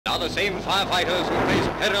are the same firefighters who face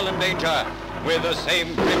peril and danger with the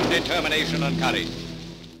same grim determination and courage.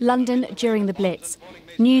 London during the Blitz,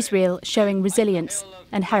 newsreel showing resilience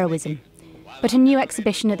and heroism. But a new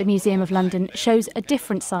exhibition at the Museum of London shows a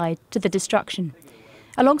different side to the destruction.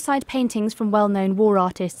 Alongside paintings from well-known war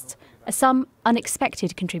artists are some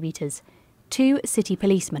unexpected contributors, 2 city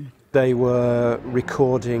policemen. They were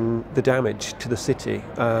recording the damage to the city,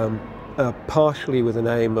 partially with an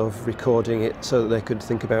aim of recording it so that they could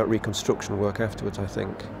think about reconstruction work afterwards, I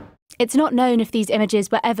think. It's not known if these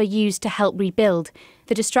images were ever used to help rebuild.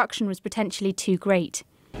 The destruction was potentially too great.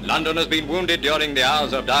 London has been wounded during the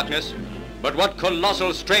hours of darkness, but what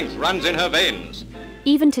colossal strength runs in her veins.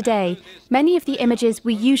 Even today, many of the images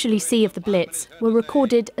we usually see of the Blitz were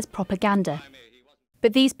recorded as propaganda.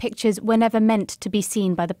 But these pictures were never meant to be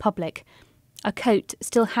seen by the public. A coat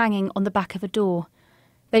still hanging on the back of a door.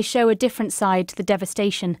 They show a different side to the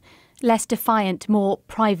devastation, less defiant, more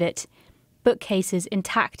private. Bookcases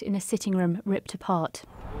intact in a sitting room ripped apart.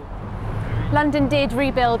 London did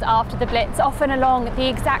rebuild after the Blitz, often along the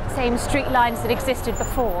exact same street lines that existed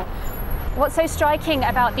before. What's so striking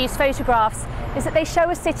about these photographs is that they show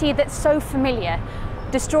a city that's so familiar,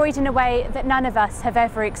 destroyed in a way that none of us have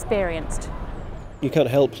ever experienced. You can't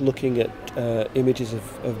help looking at images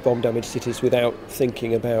of bomb-damaged cities without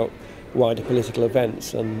thinking about wider political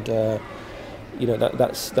events, and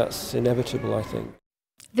that's inevitable, I think.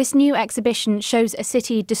 This new exhibition shows a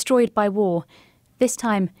city destroyed by war, this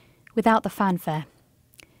time without the fanfare.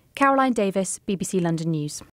 Caroline Davies, BBC London News.